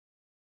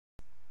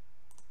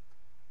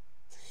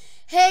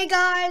Hey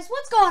guys,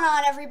 what's going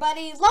on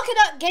everybody? Look It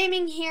Up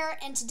Gaming here,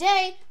 and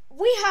today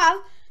we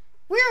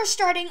are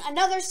starting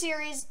another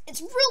series. It's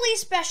really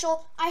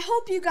special. I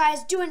hope you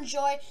guys do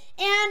enjoy.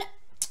 And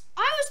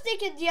I was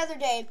thinking the other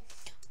day,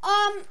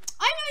 I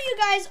know you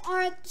guys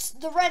aren't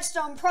the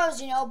Redstone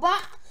pros,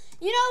 but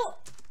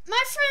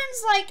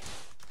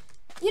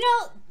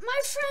my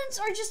friends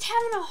are just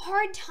having a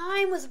hard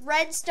time with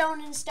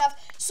Redstone and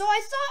stuff, so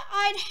I thought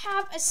I'd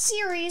have a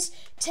series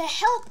to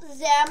help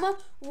them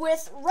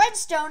with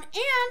Redstone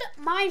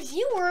and my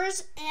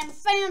viewers and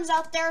fans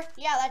out there.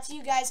 Yeah, that's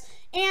you guys.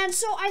 And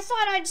so I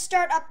thought I'd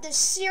start up this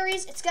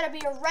series. It's going to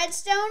be a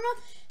Redstone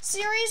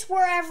series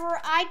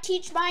wherever I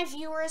teach my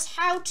viewers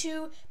how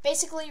to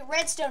basically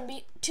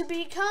Redstone to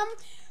become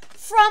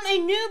from a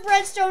noob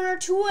Redstoner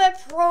to a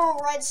pro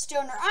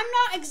Redstoner. I'm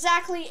not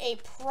exactly a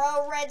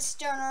pro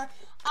Redstoner.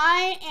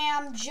 I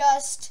am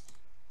just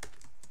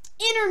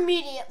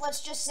intermediate,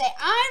 let's just say.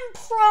 I'm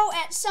pro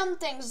at some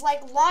things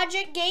like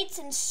logic gates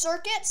and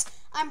circuits.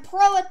 I'm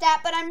pro at that,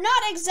 but I'm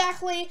not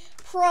exactly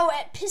pro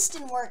at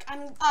piston work.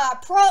 I'm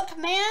pro at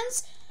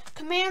commands,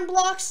 command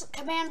block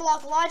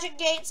logic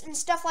gates and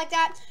stuff like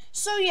that.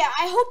 So yeah,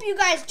 I hope you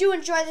guys do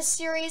enjoy this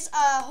series.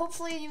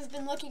 Hopefully you've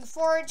been looking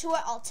forward to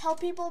it. I'll tell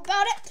people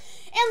about it.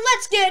 And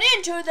let's get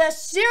into the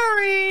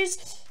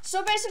series.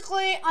 So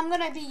basically, I'm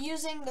going to be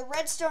using the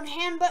Redstone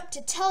handbook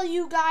to tell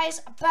you guys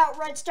about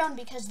Redstone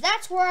because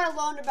that's where I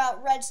learned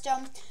about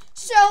Redstone.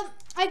 So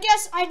I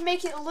guess I'd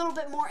make it a little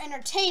bit more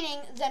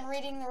entertaining than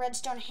reading the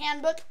Redstone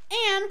handbook.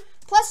 And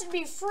plus it'd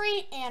be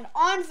free and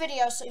on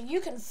video so you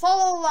can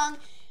follow along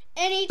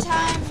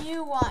anytime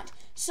you want.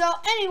 So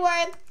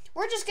anyway,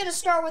 we're just going to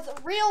start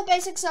with real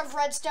basics of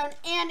Redstone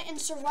and in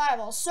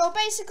survival. So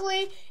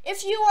basically,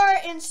 if you are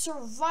in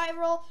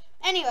survival,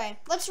 anyway,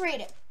 let's read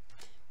it.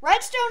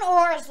 Redstone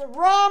ore is the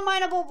raw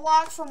mineable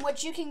block from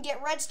which you can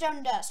get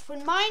redstone dust.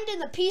 When mined in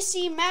the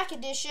PC Mac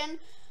edition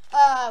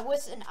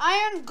with an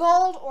iron,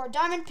 gold, or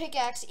diamond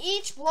pickaxe,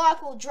 each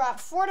block will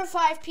drop 4 to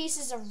 5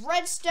 pieces of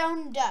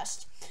redstone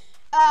dust.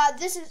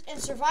 This is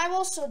in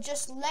survival, so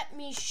just let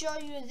me show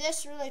you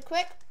this really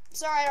quick.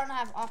 Sorry, I don't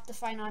have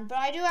Optifine on, but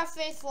I do have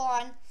Faithful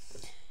on.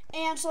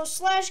 And so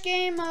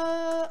 /game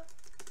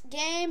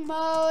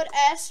mode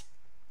S.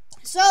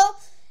 So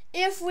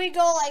if we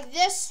go like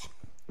this,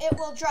 it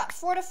will drop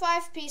 4 to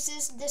 5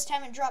 pieces. This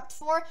time it dropped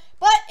 4.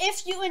 But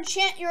if you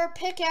enchant your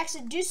pickaxe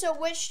and do so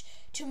wish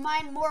to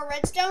mine more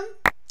redstone,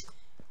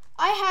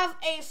 I have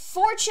a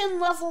fortune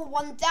level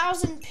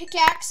 1000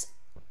 pickaxe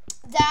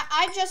that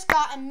I just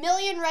got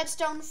 1,000,000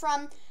 redstone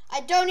from. I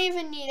don't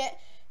even need it.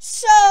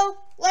 So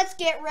let's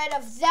get rid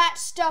of that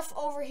stuff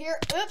over here.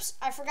 Oops,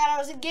 I forgot I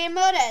was in game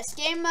mode S.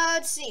 Game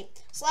mode C.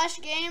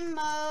 /game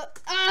mode.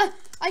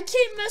 I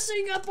keep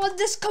messing up on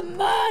this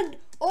command.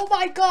 Oh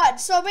my god.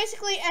 So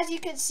basically, as you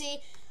can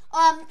see,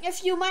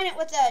 if you mine it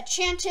with a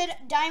enchanted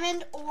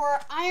diamond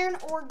or iron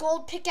or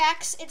gold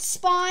pickaxe, it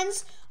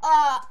spawns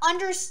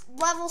under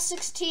level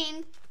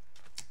 16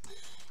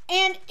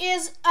 and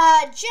is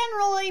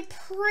generally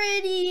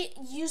pretty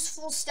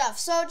useful stuff.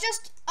 So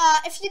just,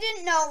 if you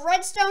didn't know,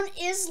 redstone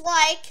is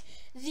like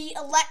the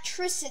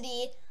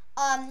electricity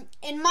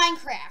in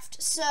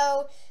Minecraft.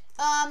 So,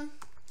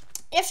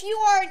 if you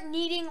are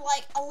needing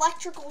like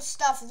electrical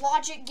stuff,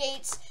 logic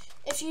gates,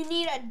 if you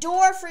need a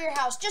door for your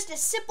house, just a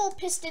simple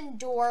piston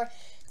door,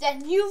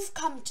 then you've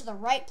come to the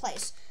right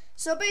place.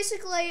 So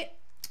basically,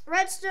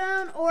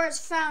 redstone ore is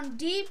found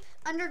deep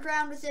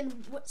underground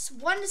within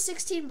 1 to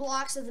 16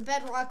 blocks of the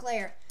bedrock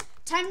layer.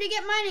 Time to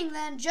get mining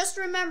then. Just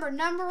remember,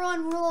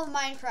 #1 rule of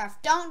Minecraft,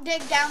 don't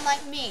dig down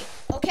like me.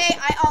 Okay,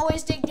 I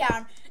always dig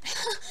down.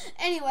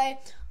 Anyway,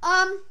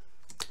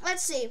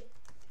 let's see.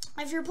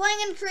 If you're playing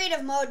in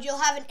creative mode, you'll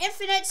have an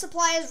infinite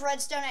supply of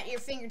redstone at your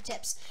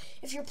fingertips.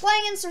 If you're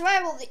playing in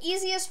survival, the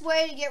easiest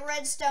way to get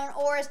redstone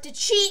ore is to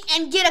cheat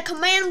and get a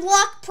command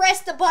block, press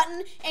the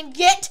button, and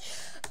get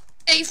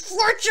a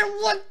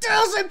fortune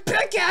 1000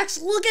 pickaxe.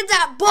 Look at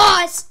that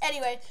boss.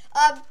 Anyway,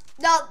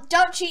 no,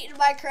 don't cheat in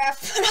Minecraft,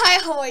 but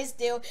I always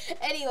do.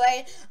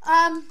 Anyway,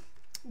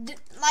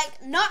 like,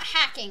 not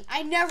hacking.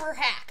 I never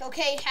hack,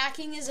 okay?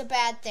 Hacking is a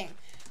bad thing.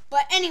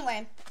 But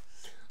anyway,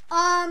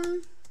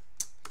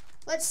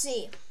 let's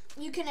see.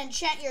 You can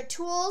enchant your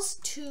tools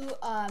to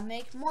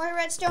make more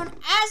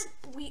redstone, as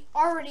we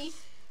already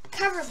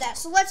covered that.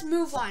 So let's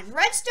move on.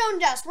 Redstone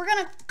dust. We're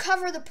going to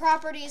cover the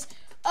properties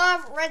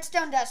of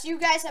redstone dust. You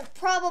guys have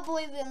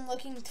probably been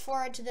looking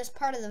forward to this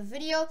part of the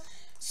video.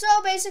 So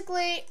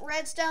basically,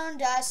 redstone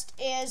dust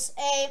is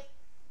a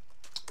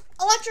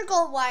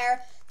electrical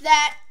wire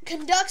that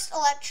conducts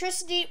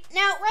electricity.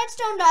 Now,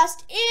 redstone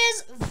dust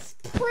is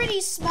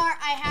pretty smart,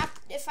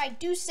 if I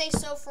do say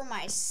so for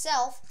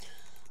myself.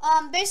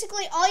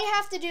 Basically, all you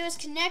have to do is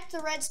connect the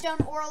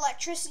redstone or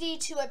electricity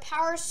to a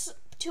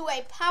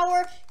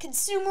power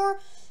consumer,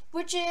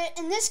 which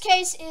in this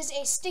case is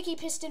a sticky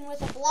piston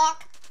with a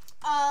block.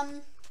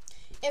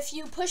 If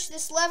you push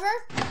this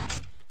lever,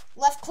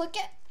 left click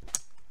it,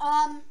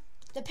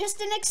 the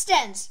piston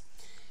extends.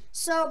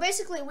 So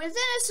basically, within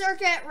a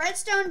circuit,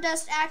 redstone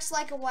dust acts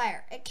like a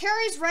wire. It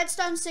carries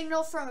redstone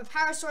signal from a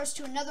power source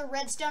to another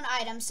redstone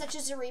item, such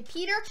as a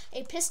repeater,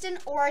 a piston,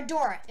 or a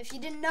door. If you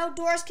didn't know,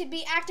 doors could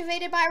be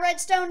activated by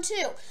redstone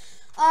too.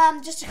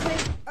 Just a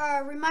quick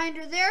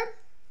reminder there.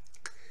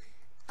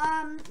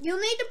 You'll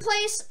need to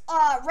place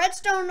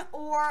redstone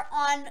ore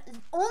on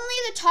only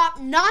the top,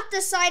 not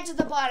the sides of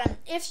the bottom.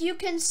 If you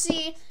can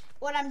see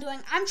what I'm doing,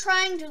 I'm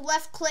trying to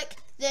left click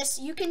this.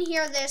 You can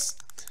hear this.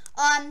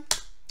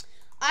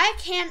 I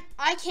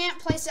can't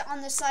place it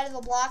on the side of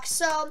the block,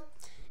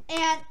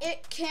 and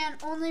it can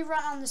only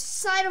run on the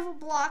side of a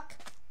block,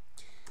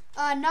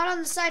 not on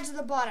the sides of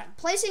the bottom.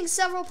 Placing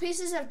several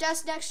pieces of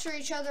dust next to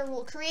each other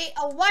will create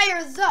a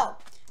wire, though.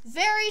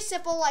 Very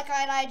simple, like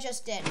I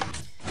just did.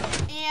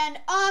 And,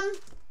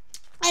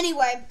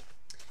 anyway,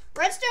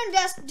 redstone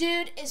dust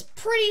dude is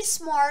pretty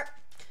smart,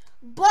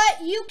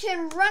 but you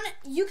can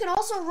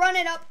also run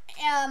it up,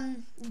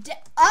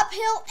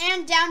 uphill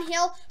and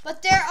downhill,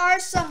 but there are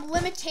some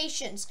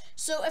limitations.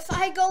 So if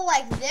I go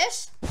like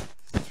this,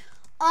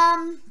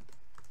 I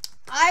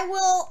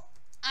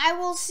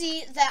will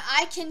see that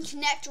I can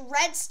connect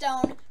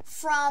redstone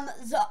from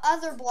the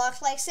other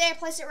block. Like, say I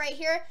place it right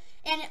here,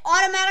 and it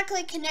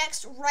automatically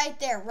connects right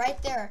there.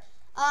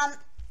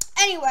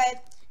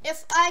 Anyway,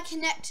 if I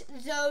connect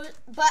those,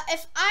 but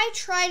if I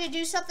try to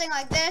do something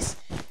like this,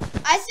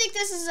 I think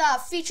this is a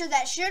feature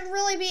that should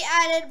really be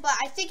added, but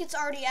I think it's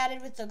already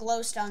added with the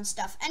glowstone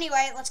stuff.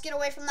 Anyway, let's get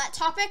away from that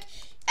topic.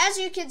 As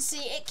you can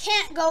see, it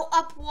can't go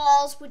up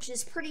walls, which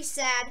is pretty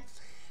sad,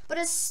 but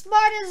as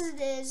smart as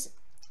it is,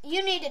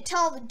 you need to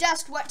tell the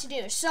dust what to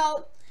do.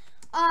 So,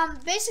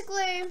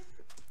 basically,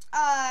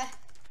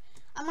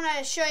 I'm going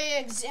to show you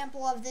an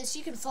example of this.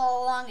 You can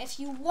follow along if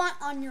you want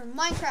on your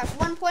Minecraft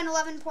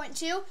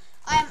 1.11.2.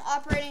 I am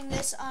operating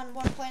this on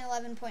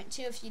 1.11.2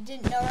 if you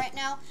didn't know right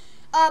now.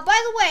 By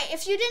the way,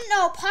 if you didn't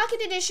know,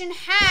 Pocket Edition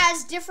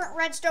has different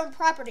redstone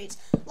properties.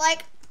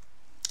 Like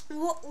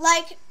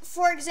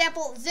for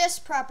example, this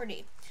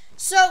property.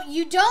 So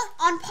you don't,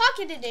 on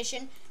Pocket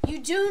Edition, you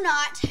do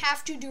not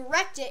have to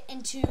direct it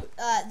into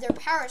their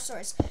power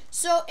source.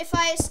 So if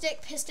I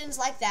stick pistons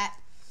like that,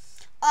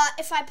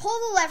 if I pull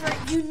the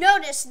lever, you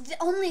notice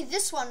only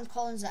this one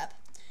pulls up.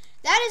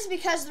 That is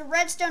because the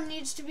redstone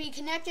needs to be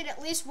connected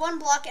at least one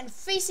block and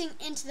facing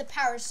into the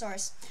power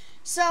source.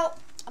 So,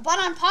 but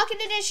on Pocket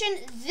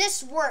Edition,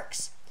 this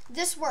works.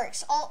 This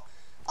works. I'll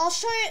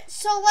show you.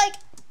 So, like,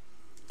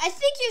 I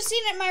think you've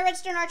seen it in my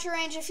redstone archer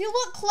range. If you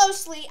look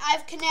closely,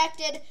 I've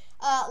connected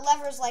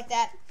levers like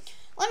that.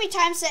 Let me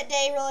time set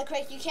day really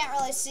quick. You can't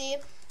really see.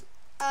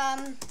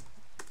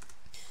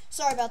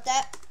 Sorry about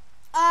that.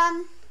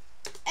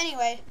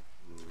 Anyway.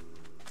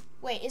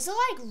 Wait, is it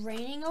like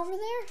raining over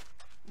there?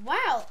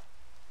 Wow.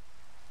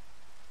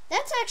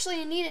 That's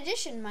actually a neat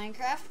addition,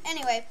 Minecraft.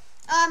 Anyway,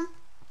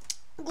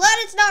 glad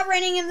it's not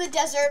raining in the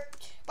desert.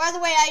 By the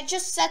way, I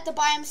just set the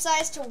biome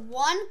size to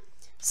 1,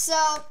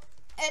 so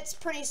it's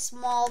pretty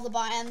small, the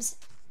biomes.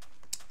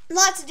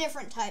 Lots of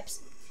different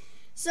types.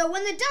 So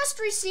when the dust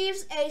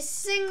receives a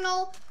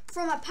signal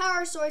from a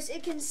power source,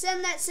 it can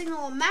send that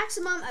signal a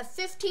maximum of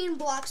 15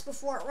 blocks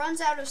before it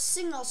runs out of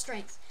signal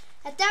strength.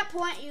 At that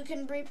point, you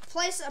can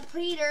replace a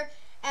repeater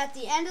at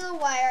the end of the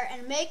wire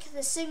and make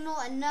the signal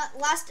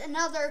last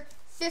another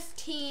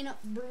 15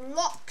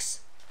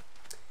 blocks.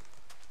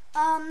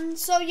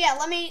 So yeah,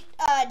 let me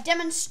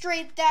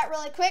demonstrate that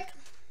really quick.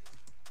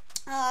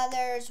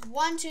 There's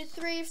 1, 2,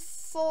 3,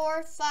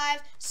 4, 5,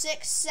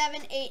 6,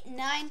 7, 8,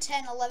 9,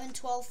 10, 11,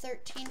 12,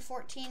 13,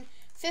 14,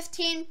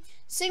 15.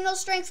 Signal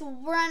strength will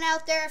run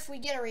out there. If we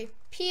get a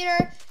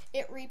repeater,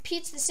 it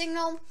repeats the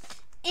signal.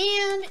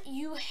 And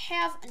you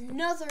have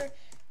another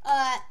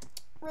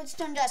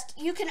redstone dust.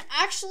 You can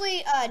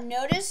actually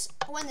notice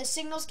when the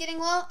signal's getting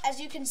low. As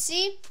you can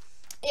see,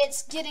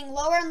 it's getting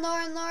lower and lower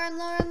and lower and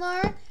lower and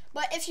lower.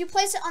 But if you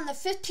place it on the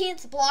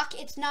 15th block,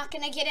 it's not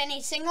going to get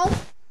any signal.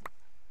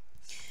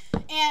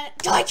 And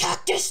die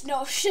cactus!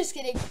 No, just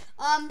kidding.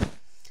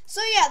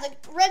 So yeah, the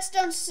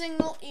redstone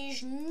signal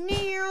is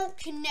now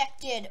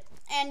connected,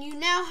 and you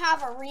now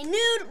have a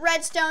renewed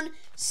redstone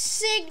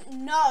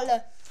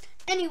signal.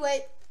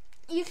 Anyway,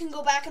 you can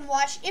go back and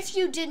watch. If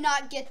you did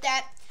not get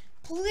that,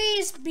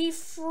 please be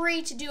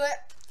free to do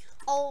it.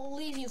 I'll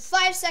leave you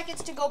 5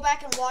 seconds to go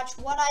back and watch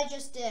what I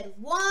just did.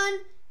 1,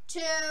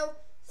 2,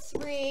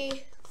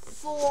 3,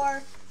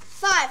 4,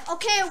 5.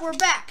 Okay, we're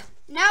back.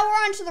 Now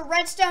we're on to the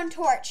redstone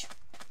torch.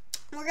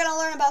 We're going to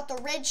learn about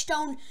the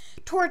redstone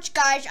torch,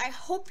 guys. I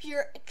hope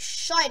you're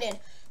excited.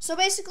 So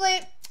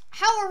basically,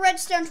 how a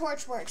redstone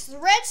torch works. The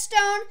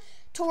redstone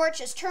torch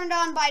is turned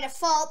on by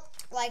default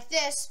like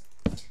this.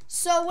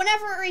 So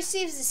whenever it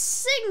receives a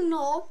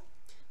signal,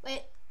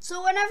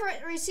 whenever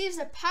it receives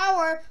a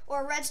power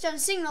or redstone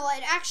signal,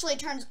 it actually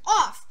turns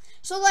off.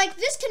 So like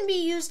this can be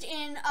used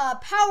in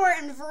power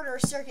inverter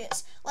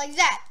circuits, like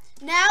that.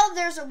 Now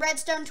there's a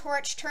redstone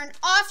torch turned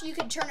off. You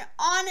can turn it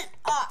on and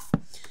off.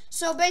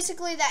 So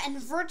basically that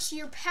inverts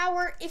your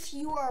power if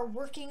you are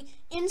working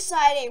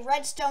inside a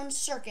redstone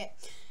circuit.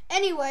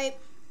 Anyway,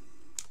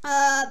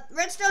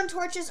 Redstone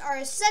torches are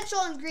an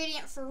essential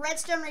ingredient for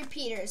redstone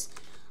repeaters.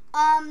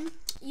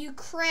 You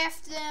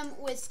craft them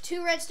with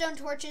 2 redstone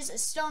torches, a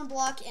stone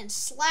block, and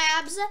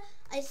slabs.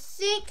 I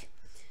think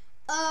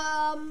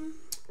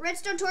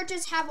redstone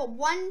torches have a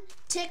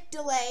 1-tick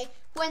delay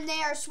when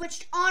they are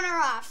switched on or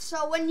off.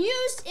 So when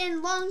used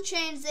in long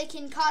chains, they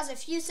can cause a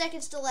few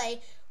seconds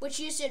delay,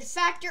 which you should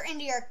factor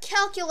into your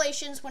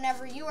calculations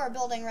whenever you are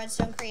building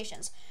redstone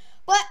creations.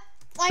 But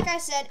like I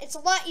said, it's a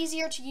lot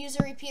easier to use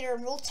a repeater,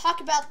 and we'll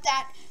talk about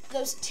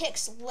those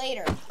ticks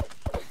later.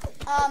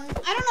 I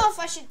don't know if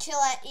I should kill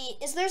at E.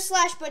 Is there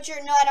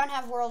 /butcher? No, I don't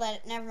have world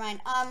edit. Never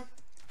mind.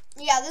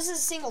 Yeah, this is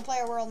a single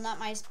player world, not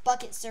my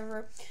bucket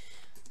server.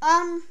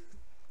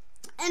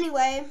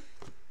 Anyway,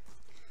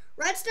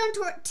 redstone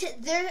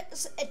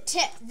there's a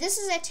tip. This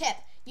is a tip.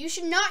 You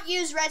should not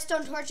use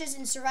redstone torches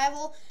in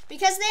survival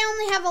because they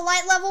only have a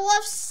light level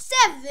of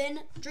 7.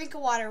 Drink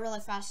of water really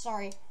fast,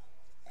 sorry.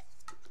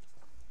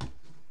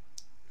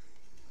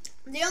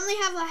 They only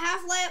have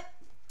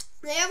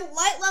they have a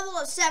light level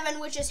of 7,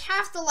 which is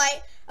half the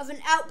light of an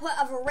output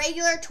of a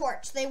regular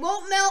torch. They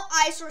won't melt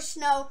ice or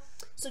snow,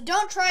 so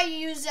don't try to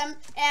use them,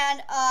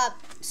 and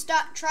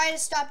try to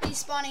stop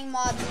despawning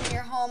mobs in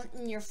your home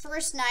in your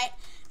first night.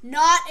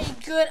 Not a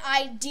good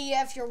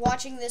idea if you're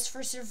watching this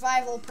for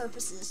survival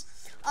purposes.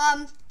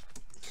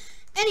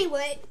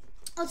 Anyway,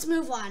 let's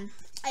move on.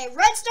 A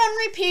redstone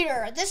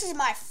repeater. This is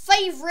my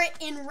favorite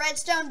in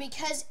redstone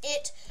because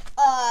it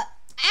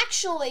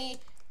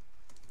actually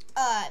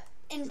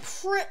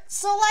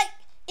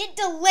it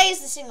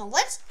delays the signal.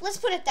 Let's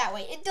put it that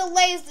way. It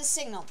delays the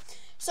signal.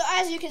 So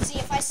as you can see,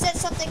 if I set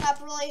something up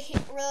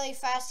really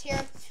fast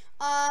here,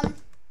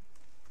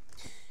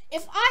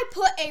 if I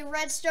put a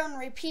redstone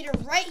repeater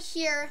right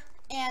here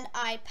and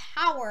I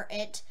power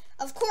it,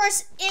 of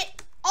course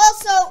it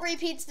also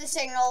repeats the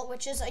signal,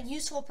 which is a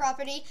useful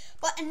property.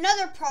 But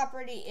another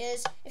property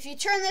is if you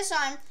turn this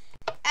on,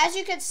 as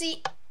you can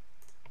see,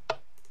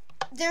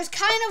 there's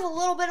kind of a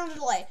little bit of a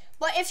delay.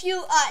 But if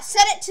you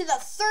set it to the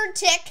 3rd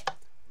tick,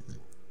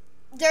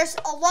 there's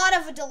a lot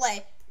of a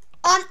delay.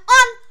 On,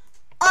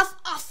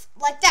 off,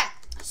 like that.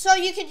 So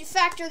you can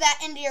factor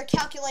that into your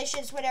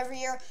calculations whenever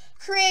you're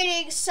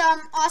creating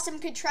some awesome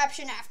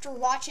contraption after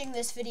watching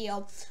this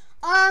video.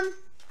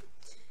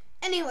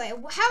 Anyway,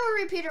 how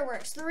a repeater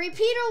works. The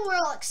repeater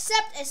will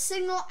accept a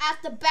signal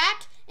at the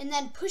back and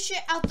then push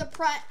it out the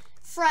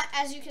front,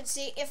 as you can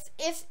see. If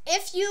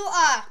you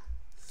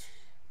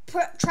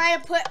try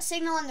to put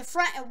signal in the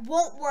front, it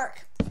won't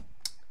work.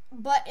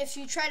 But if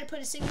you try to put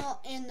a signal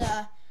in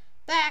the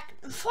back,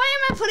 why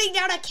am I putting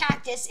down a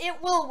cactus?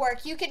 It will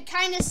work. You can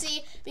kind of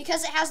see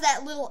because it has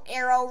that little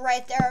arrow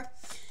right there.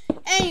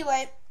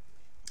 Anyway,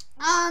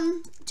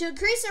 to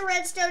increase a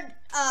redstone,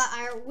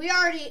 we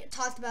already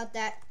talked about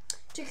that.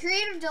 To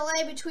create a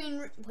delay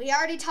between, we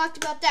already talked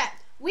about that.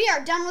 We are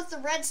done with the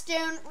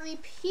redstone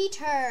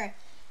repeater.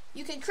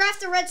 You can craft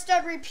the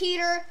redstone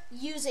repeater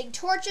using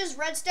torches,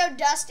 redstone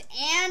dust,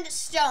 and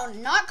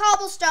stone. Not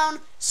cobblestone,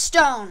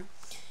 stone.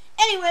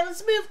 Anyway,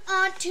 let's move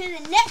on to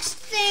the next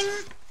thing.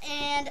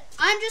 And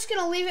I'm just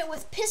going to leave it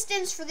with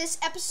pistons for this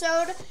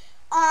episode.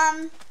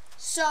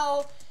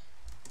 So,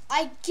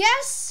 I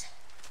guess,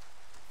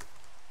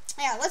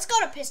 yeah, let's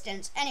go to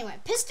pistons. Anyway,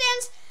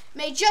 pistons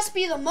may just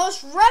be the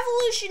most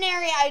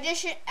revolutionary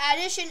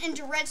addition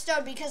into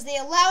redstone because they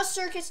allow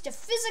circuits to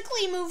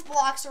physically move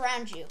blocks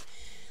around you.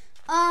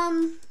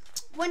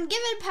 When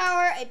given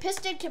power, a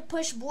piston can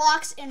push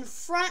blocks in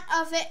front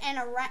of it and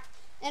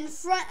in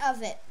front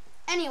of it.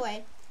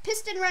 Anyway,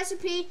 piston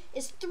recipe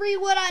is 3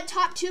 wood on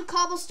top, 2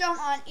 cobblestone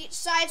on each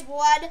side's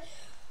wood,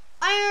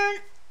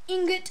 iron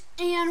ingot,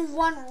 and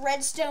 1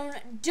 redstone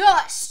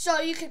dust. So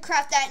you could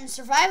craft that in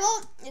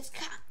survival.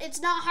 It's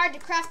not hard to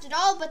craft at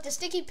all, but the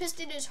sticky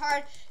piston is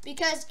hard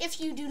because if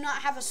you do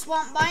not have a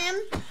swamp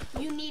biome,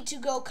 you need to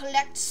go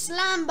collect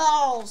slime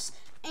balls.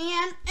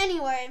 And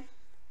anyway,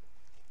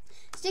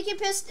 sticky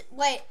piston,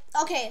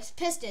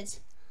 pistons.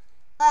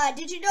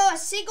 Did you know a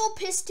single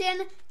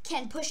piston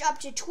can push up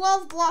to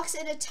 12 blocks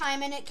at a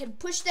time, and it can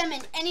push them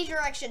in any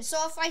direction?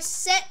 So if I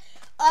set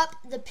up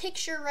the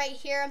picture right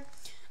here,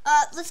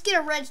 let's get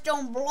a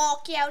redstone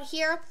block out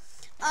here.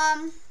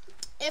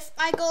 If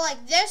I go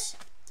like this,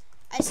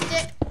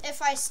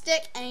 if I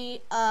stick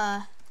a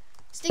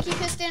sticky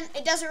piston,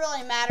 it doesn't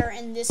really matter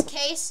in this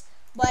case,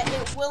 but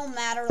it will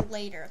matter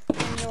later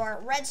in your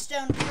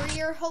redstone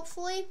career,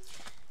 hopefully.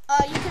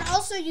 You can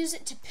also use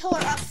it to pillar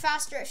up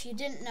faster if you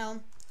didn't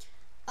know.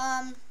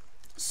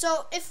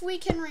 So if we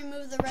can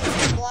remove the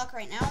redstone block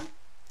right now.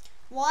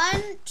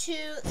 1, 2,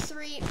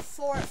 3,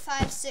 4,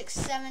 5, 6,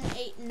 7,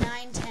 8,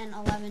 9, 10,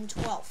 11,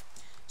 12.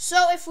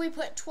 So if we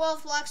put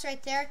 12 blocks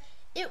right there,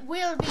 it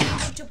will be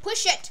able to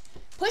push it.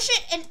 Push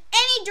it in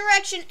any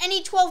direction,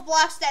 any 12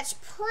 blocks. That's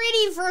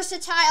pretty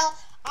versatile.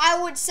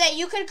 I would say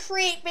you could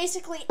create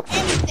basically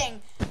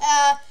anything.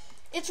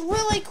 It's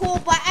really cool,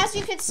 but as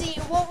you can see,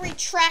 it won't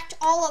retract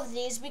all of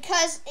these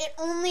because it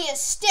only is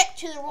stick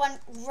to the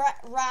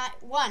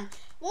one.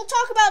 We'll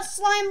talk about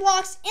slime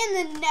blocks in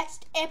the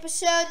next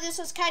episode. This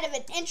was kind of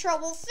an intro.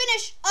 We'll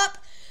finish up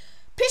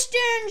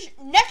Pistons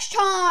next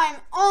time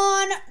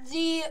on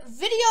the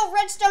video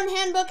Redstone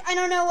handbook. I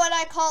don't know what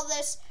I call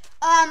this.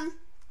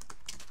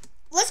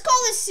 Let's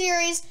call this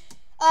series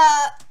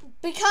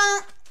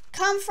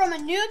come from a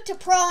noob to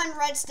pro in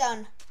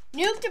Redstone.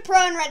 Noob to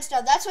pro in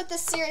Redstone. That's what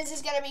this series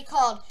is going to be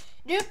called.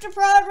 Noob to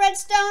pro in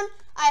Redstone.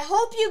 I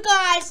hope you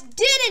guys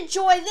did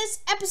enjoy this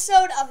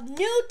episode of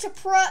Noob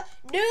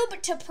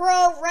to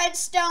Pro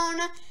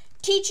Redstone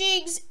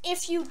teachings.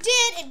 If you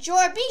did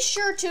enjoy, be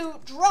sure to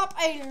drop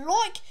a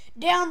like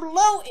down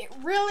below. It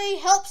really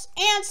helps,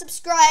 and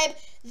subscribe.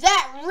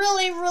 That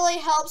really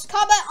helps.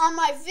 Comment on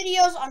my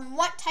videos on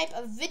what type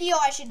of video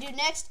I should do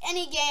next,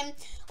 any game,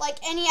 like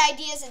any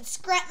ideas in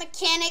scrap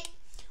mechanic,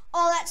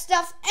 all that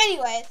stuff.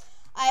 Anyway,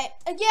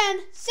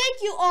 again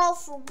thank you all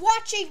for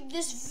watching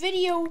this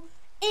video,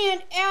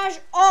 and as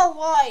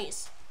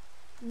always,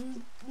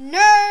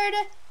 nerd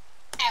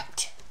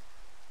out.